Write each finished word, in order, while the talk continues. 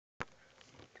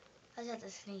I just have to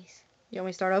sneeze. You want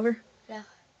me to start over? No.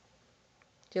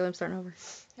 Do you want me starting over?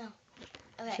 No.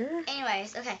 Okay. Sure.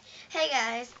 Anyways, okay. Hey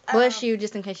guys. Bless you,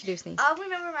 just in case you do sneeze. I'll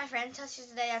remember my friend touches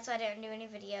today. That's why I didn't do any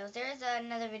videos. There is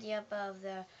another video up of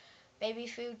the baby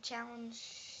food challenge.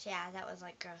 Yeah, that was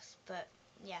like gross, but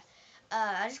yeah.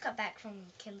 I just got back from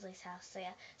Kinsley's house, so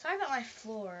yeah. Sorry about my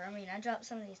floor. I mean, I dropped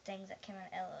some of these things that came out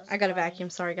of Ella's. I got a vacuum.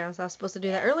 Sorry, guys. I was supposed to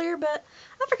do that earlier, but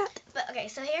I forgot. But okay,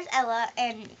 so here's Ella,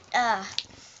 and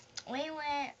we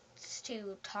went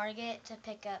to Target to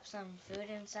pick up some food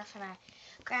and stuff, and I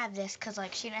grabbed this because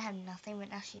like she didn't have nothing, but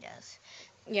now she does.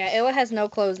 Yeah, Ella has no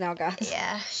clothes now, guys.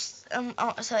 Yeah.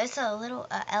 So it's a little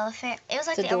elephant. It was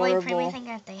like It's the only adorable. premium thing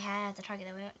that they had at the Target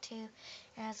that we went to. And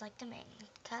it has like the main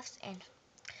cuffs, and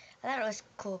I thought it was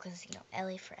cool because, you know,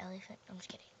 Ellie for elephant. I'm just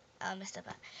kidding. I messed up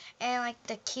that. And like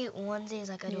the cute onesie is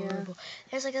like adorable. Yeah.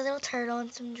 There's like a little turtle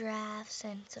and some giraffes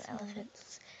and some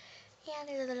elephants. Yeah,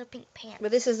 there's a little pink pants.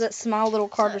 But this is that small little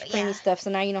Carter's Preemie stuff, so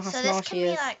now you know how small she is. So this can be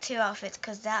like two outfits,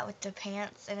 because that with the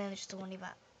pants, and then there's the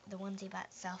onesie by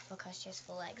itself because she has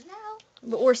full legs now.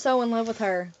 But we're so in love with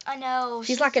her. I know.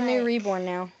 She's like a new reborn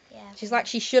now. Yeah. She's like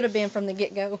she should have been from the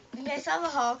get-go. Okay, so I have a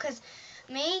haul, because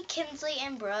me, Kinsley,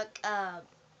 and Brooke,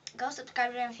 go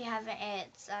subscribe to them if you haven't.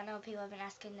 I know people have been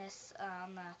asking this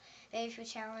on the Baby Food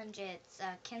Challenge. It's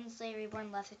Kinsley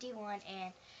Reborn Love 51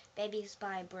 and Babies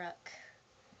by Brooke.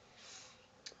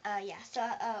 Yeah, so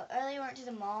earlier we went to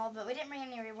the mall, but we didn't bring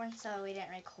any reborn, so we didn't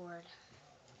record.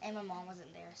 And my mom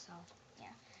wasn't there, so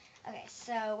yeah. Okay,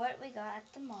 so what we got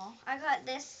at the mall? I got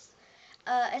this.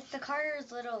 It's the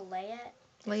Carter's little layette.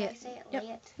 Layette.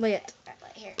 Yep. Layette.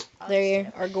 Right here. There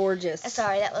you are, gorgeous.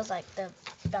 Sorry, that was like the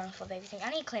bountiful baby thing.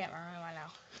 I need to clean up my room right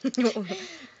now.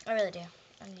 I really do.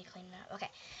 I need to clean it up. Okay,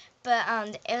 but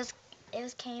it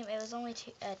was only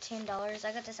 $10.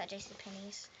 I got this at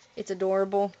JCPenney's. It's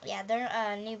adorable. Yeah,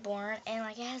 they're newborn, and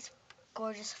like it has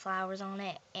gorgeous flowers on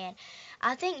it, and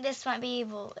I think this might be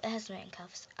able. It has main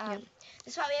cuffs.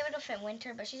 This might be able to fit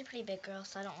Winter, but she's a pretty big girl,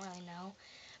 so I don't really know.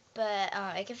 But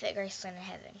it can fit Graceland in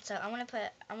Heaven. So I'm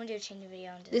gonna do a change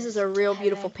video. This is a real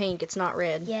beautiful pink. It's not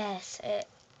red. Yes,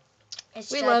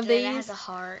 it's we love these. It has a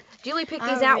heart. Julie picked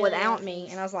these out without me,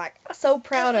 and I was like, I'm so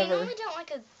proud of her. We normally don't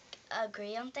like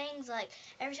agree on things. Like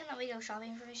every time that we go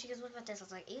shopping for me, she goes, "What about this?" I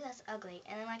was like, "Ew, that's ugly."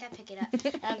 And then like I pick it up,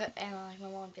 and like my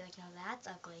mom would be like, "No, that's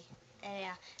ugly." And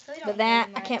yeah, so we don't. But that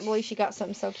I can't believe she got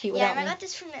something so cute without me. Yeah, and I got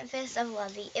this from Memphis of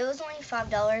Lovey. It was only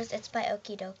 $5. It's by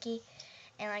Okie Dokie,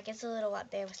 and like it's a little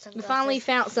white bear with sunglasses. We finally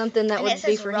found something that would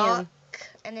be for him.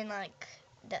 And then like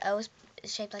the O is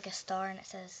shaped like a star, and it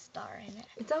says star in it.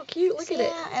 It's so cute. Look at it.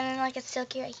 Yeah, and then like it's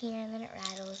silky right here, and then it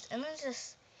rattles, and then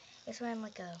it's wearing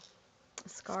like a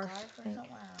scarf or something. I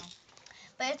don't know.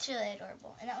 But it's really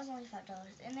adorable, and that was only $5.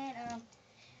 And then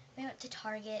we went to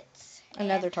Target.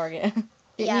 Another Target.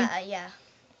 Yeah.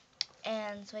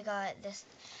 And so we got this.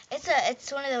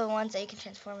 It's one of the ones that you can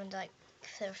transform into like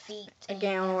their feet. A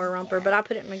gown or a romper, but I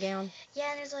put it in my gown.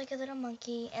 Yeah, and there's like a little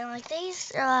monkey, and like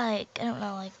these are like I don't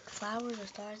know, like flowers or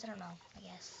stars. I don't know. I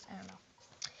guess I don't know.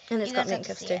 And it's got mint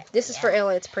cuffs too. This is for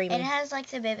Ella. It's premium. And it has like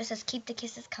the baby. It says "Keep the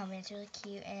Kisses Coming." It's really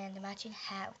cute, and the matching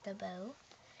hat with the bow.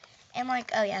 And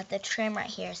like, oh yeah, the trim right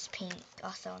here is pink,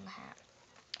 also on the hat.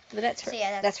 But that's for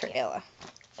that's for Ella.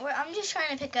 I'm just trying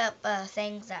to pick up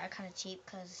things that are kind of cheap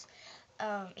because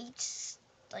each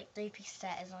like 3-piece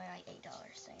set is only like $8.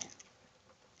 So yeah.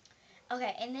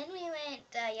 Okay, and then we went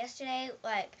yesterday.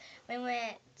 Like we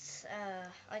went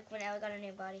like when Ella got a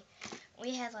new body,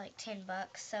 we had like $10.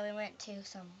 So we went to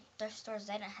some thrift stores.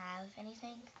 They didn't have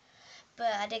anything,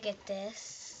 but I did get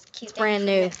this. Cute. It's brand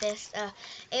new. This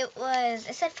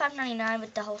it said $5.99,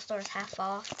 but the whole store is half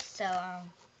off. So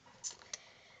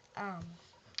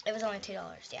it was only $2.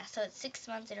 Yeah, so it's 6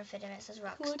 months. It'll fit in. It says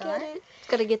Rockstar. Look at it. It's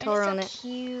got a guitar on it. It's so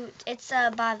cute. It's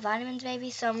by Vitamins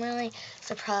Baby. So I'm really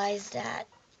surprised that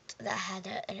had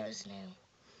it and it was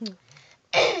new.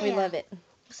 We love it.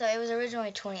 So it was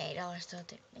originally $28. So I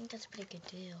think that's a pretty good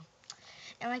deal.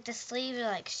 And like the sleeves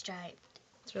are like striped.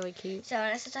 It's really cute. So,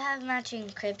 and it says I have matching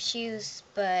crib shoes,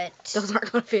 but those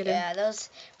aren't going to fit in. Yeah, those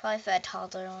probably fit a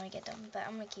toddler when I get them, but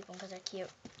I'm going to keep them because they're cute.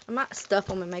 I might stuff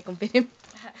them and make them fit him.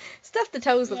 Stuff the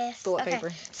toes with toilet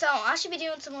paper. So, I should be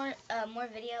doing some more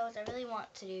videos. I really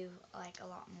want to do, like, a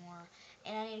lot more,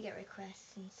 and I need to get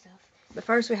requests and stuff. But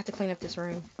first, we have to clean up this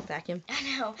room. Vacuum.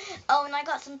 I know. Oh, and I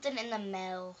got something in the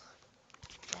mail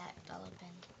that I'll open.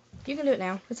 You can do it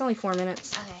now. It's only 4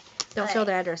 minutes. Okay. Don't show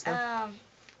the address, though.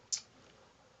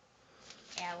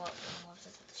 Yeah, well, we'll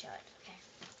just have to show it.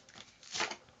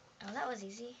 Okay. Oh, that was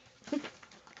easy.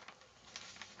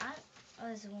 I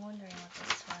was wondering what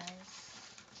this was.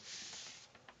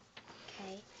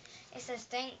 Okay. It says,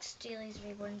 thanks, Julie's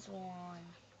Reborn's won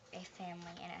a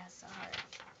family, and it has a heart.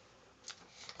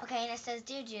 Okay, and it says,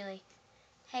 dear Julie,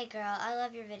 hey girl, I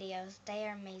love your videos. They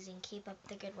are amazing. Keep up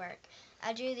the good work.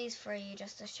 I drew these for you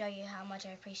just to show you how much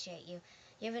I appreciate you.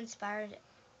 You've inspired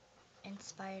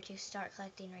to start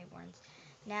collecting Reborns.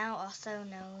 Now also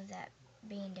know that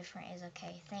being different is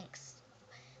okay. Thanks.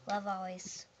 Love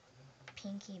always,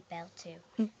 Pinky Bell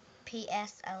too.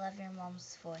 P.S. I love your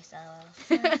mom's voice. LOL.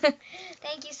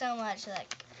 Thank you so much.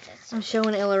 Like, I'm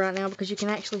showing Ella right now because you can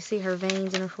actually see her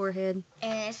veins in her forehead.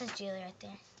 And it says Julie right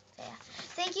there. So, yeah.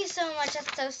 Thank you so much.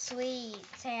 That's so sweet.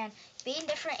 And being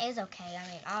different is okay.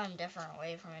 I mean, I'm different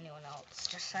away from anyone else.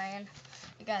 Just saying.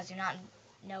 You guys do not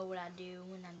know what I do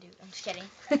when I do. I'm just kidding.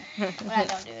 When I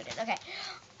don't do it. Okay.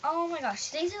 Oh my gosh.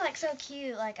 These are like so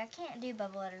cute. Like, I can't do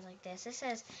bubble letters like this. It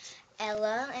says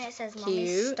Ella and it says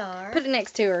Mommy's Star. Put it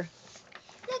next to her.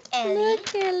 Look, Ellie.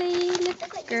 Look, Ellie.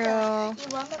 Look, like girl. You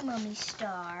want a Mommy's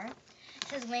Star. It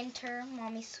says Winter,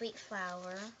 Mommy's Sweet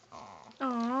Flower.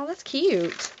 Aw, that's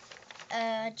cute.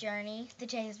 Journey. The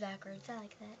J is backwards. I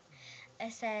like that.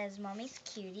 It says Mommy's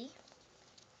Cutie.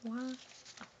 What?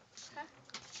 Huh?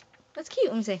 That's cute.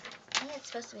 Let me see. I think it's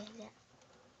supposed to be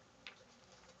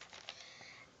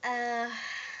that.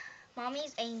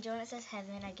 Mommy's Angel. And it says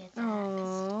Heaven. I get that.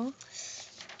 Aww.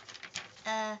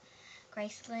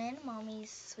 Gracelyn.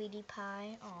 Mommy's Sweetie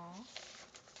Pie. Aw.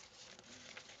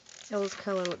 Ella's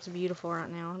color looks beautiful right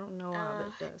now. I don't know why,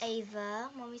 but it does. Ava.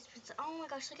 Mommy's Princess. Oh my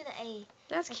gosh, look at the A.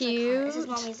 That's cute. Like, this is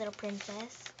Mommy's Little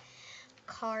Princess.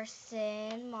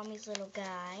 Carson. Mommy's Little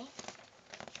Guy.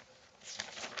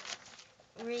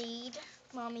 Reed.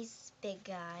 Mommy's Big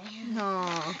Guy.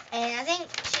 Aww. And I think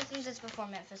she thinks it's before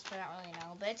Memphis, but I don't really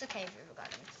know. But it's okay if you forgot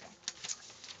it.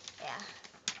 So. Yeah.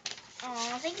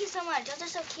 Oh, thank you so much. Those are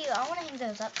so cute. I want to hang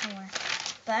those up somewhere.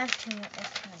 But I have too many.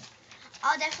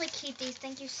 I'll definitely keep these.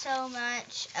 Thank you so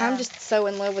much. I'm just so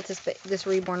in love with this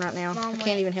Reborn right now. Mom, I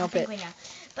can't even help it. We know.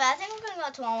 But I think we're going to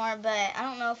go to Walmart, but I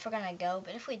don't know if we're going to go.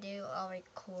 But if we do, I'll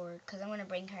record because I'm going to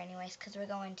bring her anyways because we're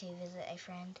going to visit a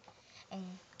friend and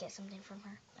get something from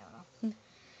her. I don't know.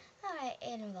 Alright,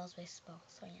 it involves baseball,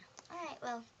 so yeah. Alright,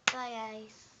 well, bye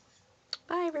guys.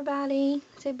 Bye everybody.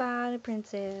 Say bye to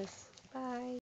Princess. Bye.